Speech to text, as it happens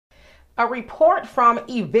A report from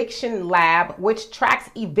Eviction Lab, which tracks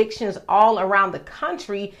evictions all around the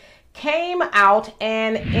country, came out,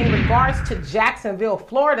 and in regards to Jacksonville,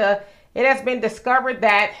 Florida, it has been discovered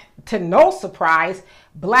that, to no surprise,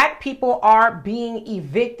 Black people are being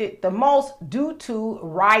evicted the most due to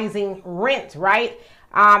rising rent, right?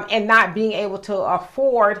 And not being able to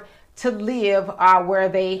afford to live where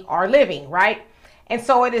they are living, right? And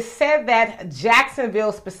so it is said that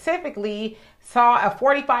Jacksonville specifically saw a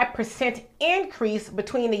 45% increase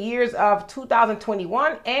between the years of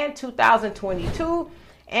 2021 and 2022,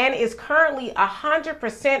 and is currently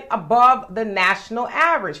 100% above the national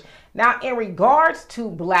average. Now, in regards to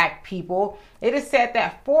Black people, it is said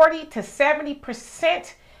that 40 to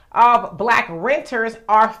 70% of Black renters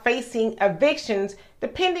are facing evictions,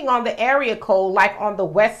 depending on the area code, like on the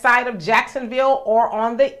west side of Jacksonville or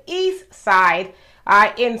on the east side,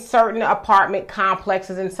 in certain apartment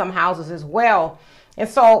complexes and some houses as well. And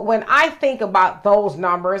so when I think about those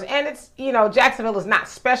numbers, and it's, Jacksonville is not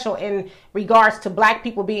special in regards to Black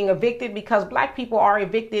people being evicted, because Black people are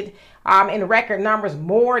evicted in record numbers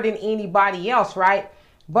more than anybody else, right?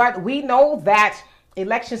 But we know that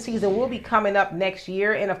election season will be coming up next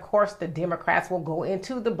year. And of course, the Democrats will go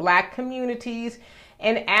into the Black communities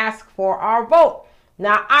and ask for our vote.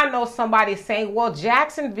 Now, I know somebody saying, well,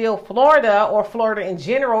 Jacksonville, Florida, or Florida in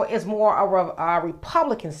general, is more of a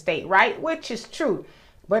Republican state, right? Which is true.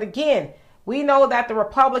 But again, we know that the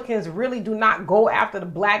Republicans really do not go after the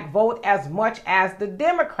Black vote as much as the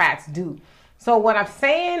Democrats do. So what I'm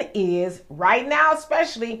saying is, right now,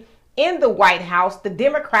 especially in the White House, the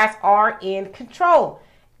Democrats are in control.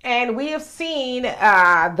 And we have seen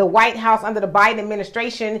the White House under the Biden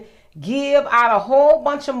administration give out a whole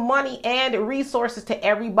bunch of money and resources to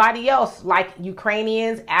everybody else, like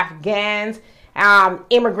Ukrainians, Afghans,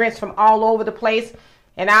 immigrants from all over the place.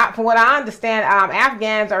 And from what I understand,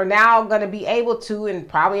 Afghans are now going to be able to, and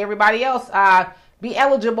probably everybody else, be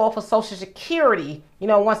eligible for Social Security,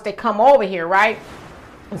 once they come over here, right?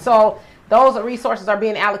 And so those resources are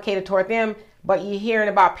being allocated toward them. But you're hearing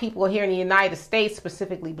about people here in the United States,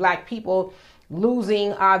 specifically Black people,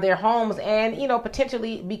 losing their homes and,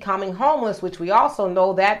 potentially becoming homeless, which we also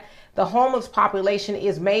know that the homeless population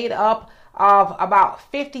is made up of about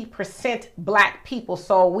 50% Black people.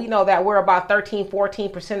 So we know that we're about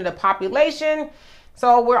 13-14% of the population.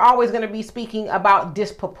 So we're always going to be speaking about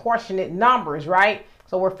disproportionate numbers, right?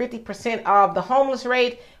 So we're 50% of the homeless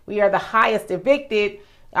rate. We are the highest evicted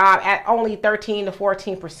at only 13 to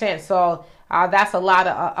 14%. So that's a lot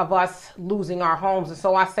of us losing our homes. And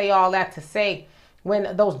so I say all that to say,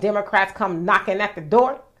 when those Democrats come knocking at the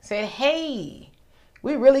door, say, hey,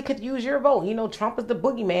 we really could use your vote. Trump is the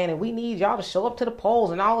boogeyman and we need y'all to show up to the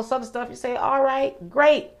polls and all this other stuff. You say, all right,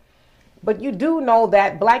 great. But you do know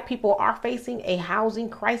that Black people are facing a housing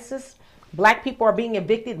crisis. Black people are being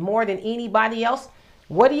evicted more than anybody else.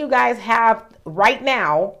 What do you guys have right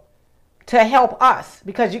now to help us?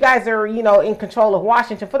 Because you guys are, in control of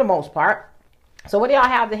Washington for the most part. So what do y'all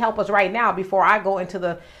have to help us right now before I go into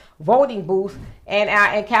the voting booth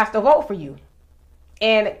and cast a vote for you?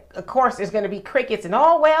 And of course, there's going to be crickets and,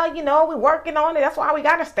 oh, well, we're working on it. That's why we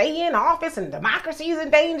got to stay in office and democracy is in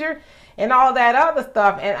danger and all that other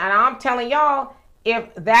stuff. And I'm telling y'all, if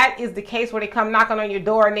that is the case where they come knocking on your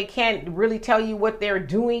door and they can't really tell you what they're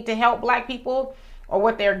doing to help Black people or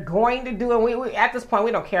what they're going to do. And we at this point,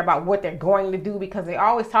 we don't care about what they're going to do, because they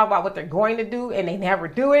always talk about what they're going to do and they never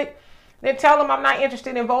do it. Then tell them I'm not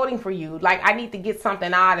interested in voting for you. Like, I need to get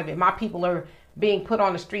something out of it. My people are being put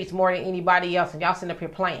on the streets more than anybody else, and y'all sitting up here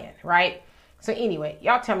playing, right? So anyway,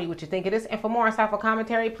 y'all tell me what you think of this. And for more insightful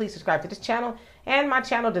commentary, please subscribe to this channel and my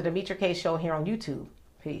channel, The Demetra K Show, here on YouTube.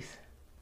 Peace.